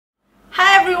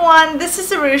everyone, this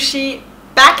is Arushi,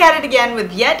 back at it again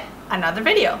with yet another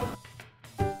video.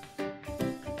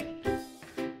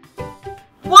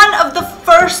 One of the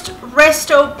first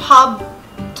Resto pub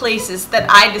places that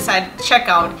I decided to check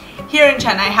out here in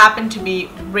Chennai happened to be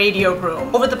Radio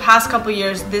Room. Over the past couple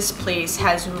years, this place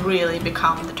has really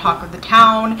become the talk of the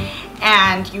town,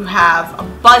 and you have a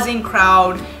buzzing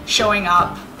crowd showing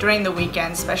up during the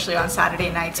weekend, especially on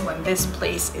Saturday nights when this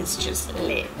place is just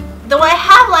lit. Though I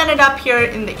have landed up here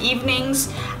in the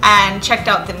evenings and checked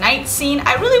out the night scene,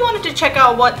 I really wanted to check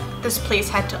out what this place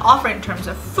had to offer in terms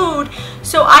of food,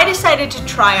 so I decided to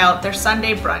try out their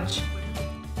Sunday brunch.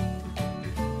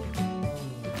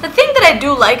 The thing that I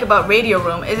do like about Radio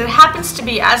Room is it happens to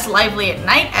be as lively at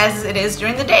night as it is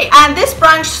during the day. And this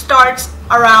brunch starts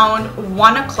around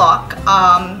 1 o'clock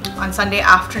on Sunday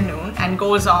afternoon and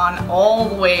goes on all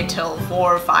the way till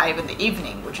 4 or 5 in the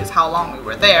evening, which is how long we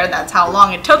were there. That's how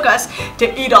long it took us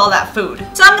to eat all that food.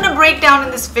 So I'm going to break down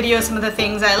in this video some of the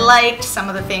things I liked, some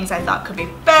of the things I thought could be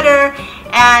better,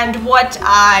 and what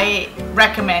I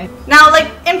recommend. Now, like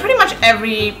in pretty much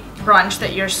every brunch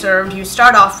that you're served, you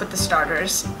start off with the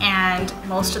starters, and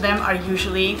most of them are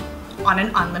usually on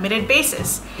an unlimited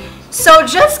basis. So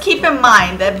just keep in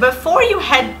mind that before you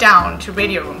head down to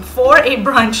Radio Room for a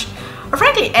brunch, or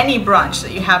frankly any brunch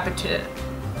that you happen to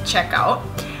check out,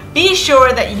 be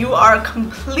sure that you are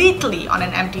completely on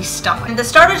an empty stomach. And the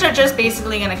starters are just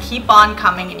basically going to keep on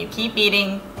coming and you keep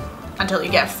eating until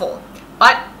you get full.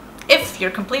 But if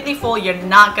you're completely full, you're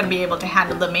not going to be able to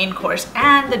handle the main course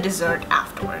and the dessert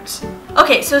afterwards.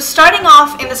 Okay, so starting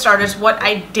off in the starters, what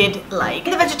I did like.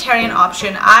 In the vegetarian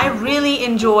option, I really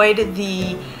enjoyed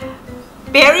the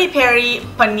peri peri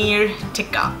paneer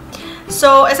tikka.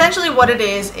 So essentially what it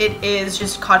is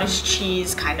just cottage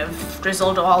cheese kind of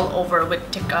drizzled all over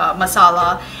with tikka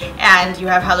masala, and you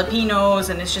have jalapenos,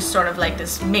 and it's just sort of like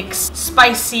this mixed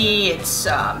spicy, it's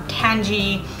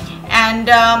tangy, and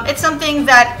it's something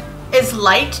that is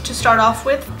light to start off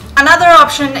with. Another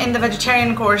option in the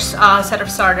vegetarian course set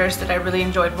of starters that I really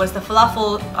enjoyed was the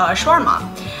falafel shawarma.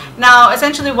 Now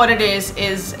essentially what it is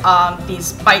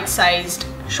these bite-sized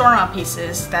shawarma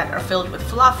pieces that are filled with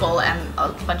falafel and a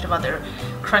bunch of other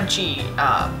crunchy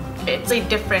bits. A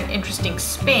different, interesting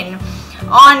spin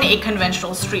on a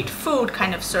conventional street food,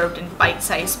 kind of served in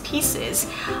bite-sized pieces.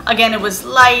 Again, it was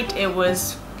light, it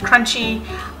was crunchy,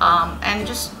 and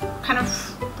just kind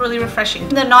of really refreshing.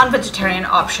 The non-vegetarian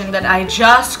option that I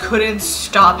just couldn't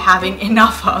stop having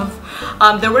enough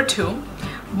of, there were two.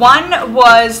 One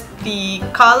was the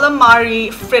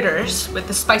calamari fritters with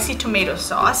the spicy tomato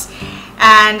sauce,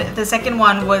 and the second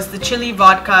one was the chili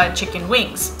vodka chicken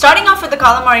wings. Starting off with the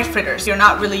calamari fritters, you're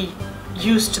not really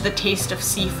used to the taste of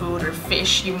seafood or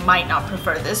fish, you might not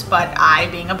prefer this, but I,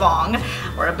 being a Bong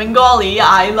or a Bengali,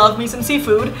 I love me some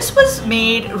seafood. This was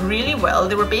made really well.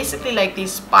 They were basically like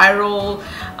these spiral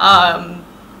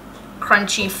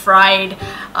crunchy fried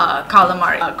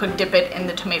calamari. Could dip it in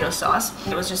the tomato sauce.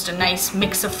 It was just a nice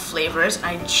mix of flavors.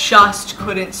 I just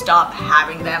couldn't stop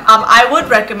having them. I would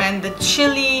recommend the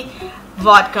chili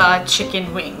vodka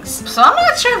chicken wings. So I'm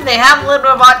not sure if they have a little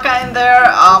bit of vodka in there.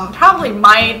 Probably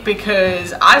might,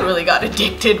 because I really got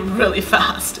addicted really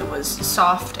fast. It was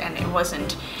soft and it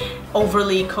wasn't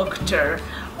overly cooked or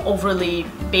overly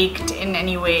baked in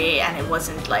any way, and it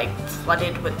wasn't like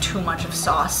flooded with too much of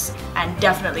sauce, and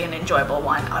definitely an enjoyable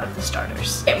one out of the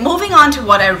starters. Okay, moving on to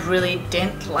what I really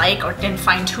didn't like or didn't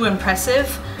find too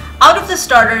impressive. Out of the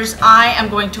starters, I am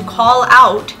going to call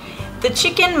out the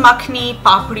chicken makhni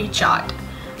papri chaat.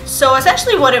 So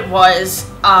essentially what it was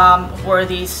were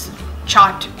these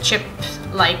chaat chip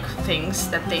like things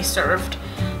that they served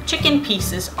chicken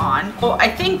pieces on. So I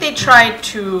think they tried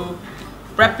to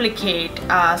replicate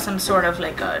some sort of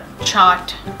like a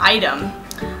chaat item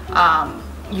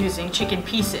using chicken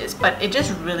pieces, but it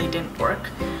just really didn't work.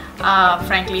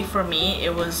 Frankly, for me,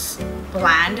 it was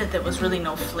bland. There was really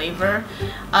no flavor.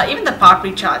 Even the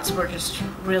papri chaats were just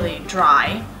really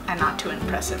dry and not too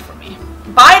impressive for me.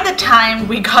 By the time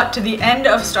we got to the end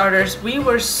of starters, we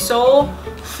were so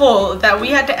full that we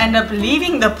had to end up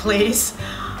leaving the place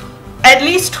at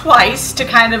least twice to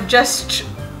kind of just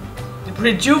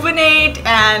rejuvenate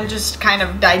and just kind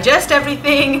of digest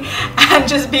everything and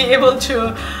just be able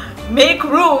to make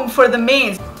room for the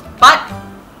mains. But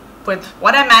with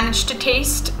what I managed to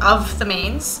taste of the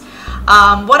mains,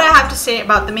 what I have to say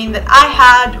about the main that I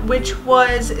had, which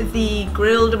was the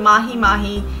grilled mahi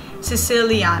mahi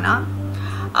siciliana.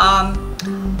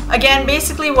 Again,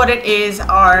 basically what it is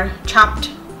are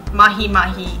chopped mahi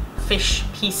mahi fish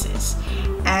pieces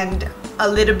and a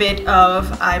little bit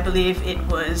of, I believe it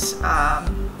was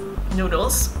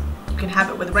noodles. You can have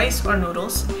it with rice or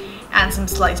noodles, and some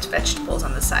sliced vegetables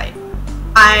on the side.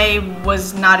 I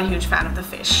was not a huge fan of the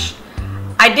fish.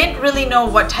 I didn't really know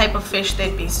what type of fish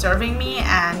they'd be serving me,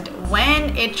 and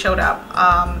when it showed up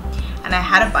and I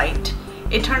had a bite,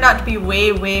 it turned out to be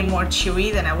way more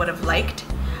chewy than I would have liked.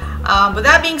 With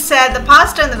that being said, the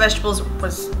pasta and the vegetables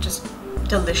was just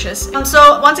delicious.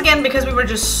 So once again, because we were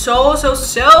just so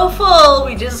full,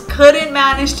 we just couldn't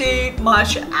manage to eat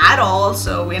much at all,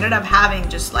 so we ended up having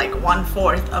just like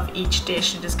 1/4 of each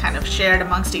dish and just kind of shared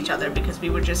amongst each other because we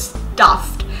were just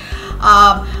stuffed.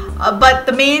 But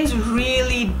the mains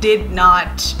really did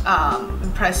not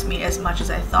impress me as much as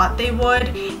I thought they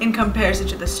would in comparison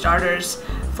to the starters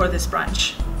for this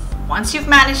brunch. Once you've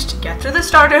managed to get through the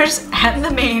starters and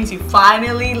the mains, you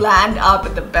finally land up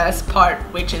at the best part,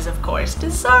 which is of course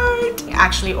dessert.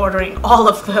 Actually ordering all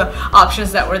of the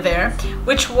options that were there,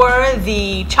 which were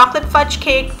the chocolate fudge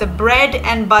cake, the bread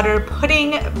and butter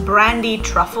pudding brandy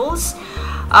truffles,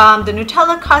 the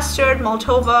Nutella custard,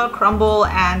 Maltova crumble,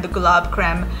 and the gulab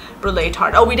creme brulee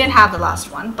tart. Oh, we didn't have the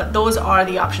last one, but those are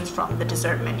the options from the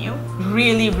dessert menu.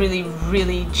 Really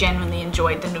genuinely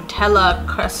enjoyed the Nutella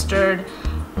custard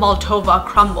Maltova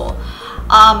crumble.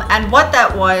 And what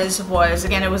that was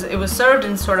again, it was served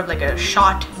in sort of like a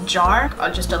shot jar,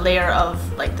 just a layer of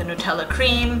like the Nutella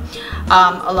cream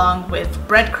along with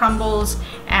bread crumbles,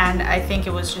 and I think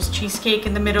it was just cheesecake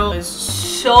in the middle. It was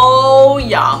so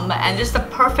yum, and just the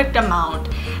perfect amount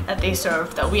that they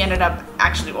served that we ended up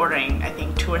actually ordering, I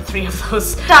think 2 or 3 of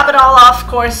those. To top it all off, of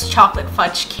course, chocolate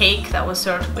fudge cake that was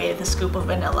served with a scoop of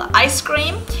vanilla ice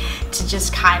cream to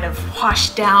just kind of wash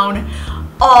down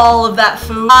all of that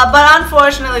food. But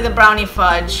unfortunately, the brownie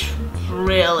fudge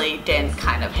really didn't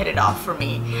kind of hit it off for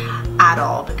me at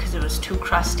all because it was too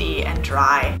crusty and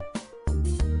dry.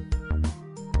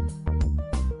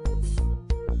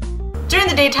 During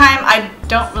the daytime, I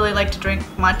don't really like to drink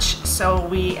much, so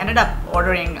we ended up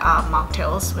ordering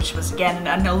mocktails, which was again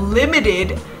an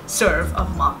unlimited serve of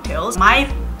mocktails.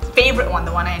 My favorite one,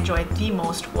 the one I enjoyed the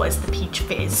most, was the peach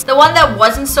fizz. The one that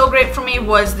wasn't so great for me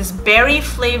was this berry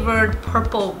flavored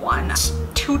purple one.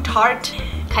 Too tart,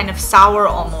 kind of sour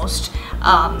almost,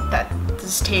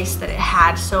 this taste that it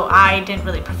had, so I didn't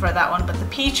really prefer that one, but the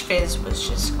peach fizz was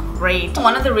just great.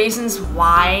 One of the reasons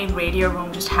why Radio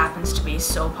Room just happens to be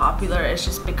so popular is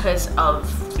just because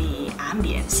of the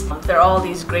ambience. There are all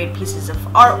these great pieces of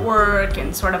artwork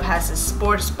and sort of has this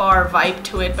sports bar vibe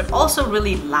to it, but also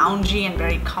really loungy and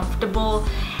very comfortable.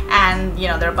 And you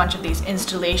know, there are a bunch of these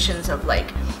installations of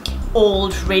like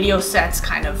old radio sets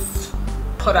kind of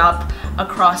put up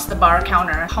across the bar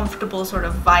counter. Comfortable sort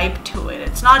of vibe to it.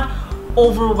 It's not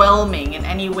overwhelming in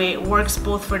any way. It works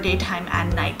both for daytime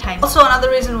and nighttime. Also, another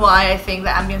reason why I think the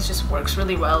ambience just works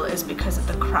really well is because of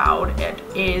the crowd. It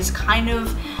is kind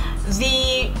of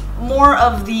more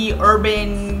of the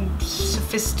urban,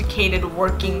 sophisticated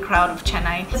working crowd of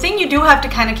Chennai. The thing you do have to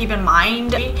kind of keep in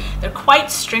mind, they're quite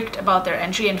strict about their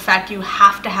entry. In fact, you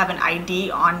have to have an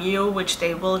ID on you, which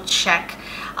they will check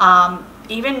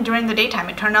even during the daytime.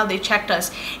 It turned out they checked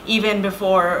us even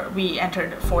before we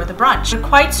entered for the brunch. They're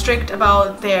quite strict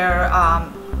about their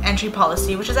entry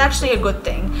policy, which is actually a good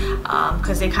thing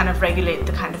because they kind of regulate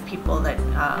the kind of people that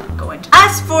go into.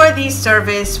 As for the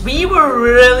service, we were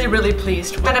really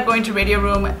pleased. We ended up going to Radio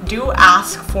Room. Do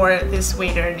ask for this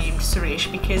waiter named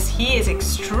Suresh because he is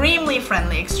extremely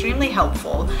friendly, extremely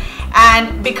helpful.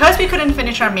 And because we couldn't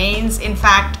finish our mains, in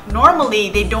fact, normally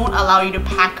they don't allow you to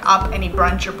pack up any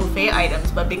brunch or buffet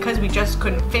items, but because we just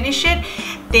couldn't finish it,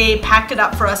 they packed it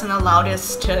up for us and allowed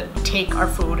us to take our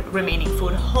remaining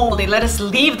food home. They let us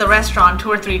leave the restaurant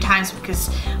 2 or 3 times because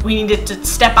we needed to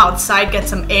step outside, get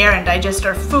some air and digest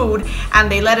our food, and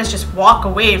they let us just walk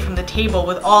away from the table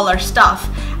with all our stuff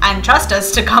and trust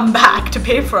us to come back to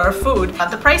pay for our food.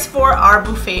 The price for our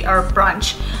buffet or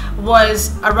brunch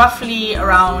was roughly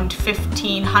around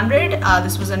 1500.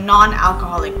 This was a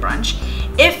non-alcoholic brunch.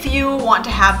 If you want to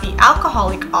have the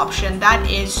alcoholic option, that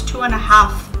is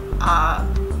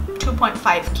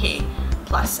 2.5k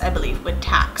plus, I believe, with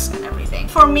tax and everything.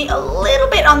 For me, a little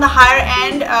bit on the higher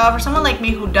end. For someone like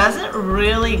me who doesn't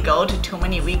really go to too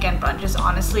many weekend brunches,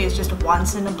 honestly, it's just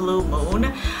once in a blue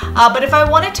moon. But if I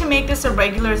wanted to make this a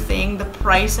regular thing, the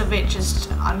price of it just,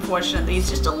 unfortunately, is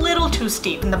just a little too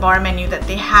steep. In the bar menu that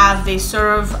they have, they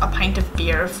serve a pint of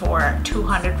beer for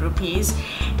 200 rupees,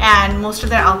 and most of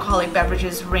their alcoholic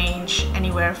beverages range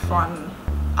anywhere from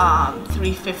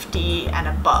 350 and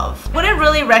above. Wouldn't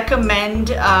really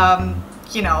recommend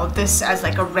you know, this as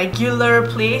like a regular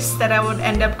place that I would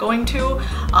end up going to.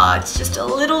 It's just a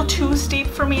little too steep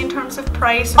for me in terms of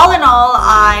price. All in all,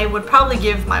 I would probably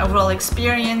give my overall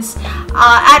experience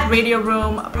at Radio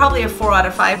Room probably a 4 out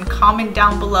of 5. Comment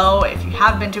down below if you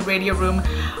have been to Radio Room.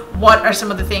 What are some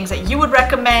of the things that you would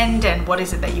recommend, and what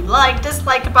is it that you like,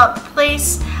 dislike about the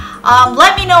place?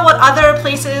 Let me know what other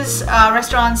places,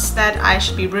 restaurants that I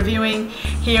should be reviewing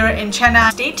here in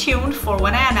Chennai. Stay tuned for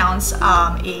when I announce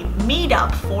a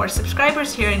meetup for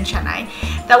subscribers here in Chennai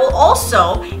that will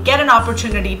also get an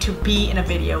opportunity to be in a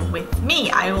video with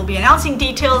me. I will be announcing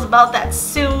details about that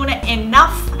soon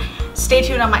enough. Stay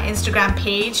tuned on my Instagram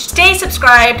page. Stay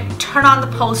subscribed, turn on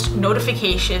the post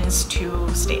notifications to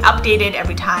stay updated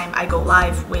every time I go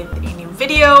live with a new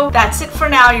video. That's it for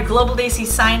now. Your Global Desi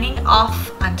signing off.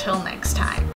 Until next time.